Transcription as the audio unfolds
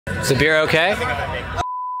the beer okay?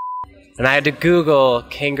 And I had to Google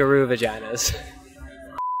kangaroo vaginas.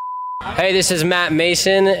 Hey, this is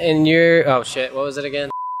Maeson, and you're... Oh shit, what was it again?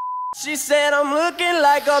 She said I'm looking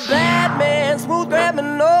like a bad man, smooth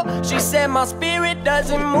criminal. She said my spirit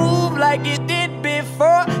doesn't move like it did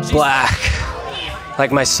before. Black,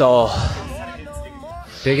 like my soul.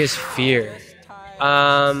 Biggest fear.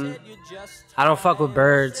 I don't fuck with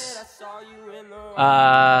birds.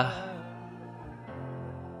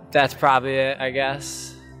 That's probably it, I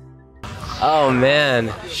guess. Oh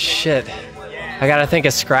man, shit. I gotta think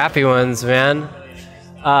of scrappy ones, man.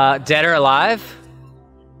 Dead or Alive?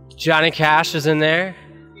 Johnny Cash is in there.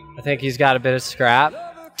 I think he's got a bit of scrap.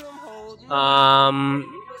 I'll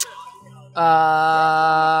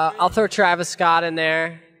throw Travis Scott in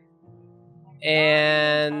there.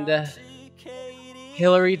 And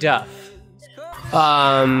Hilary Duff.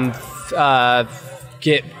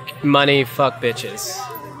 Get money, fuck bitches.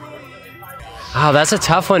 Oh, that's a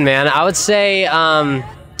tough one, man. I would say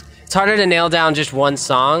it's harder to nail down just one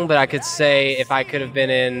song, but I could say if I could have been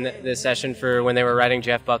in the session for when they were writing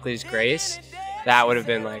Jeff Buckley's Grace, that would have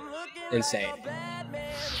been like insane.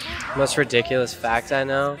 Most ridiculous fact I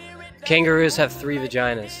know: kangaroos have 3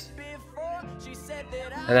 vaginas.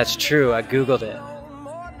 And that's true, I Googled it.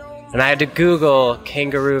 And I had to Google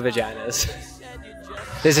kangaroo vaginas.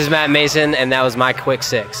 This is Maeson, and that was my quick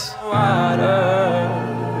 6.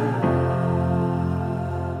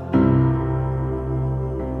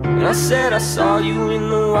 And I said I saw you in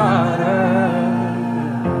the water.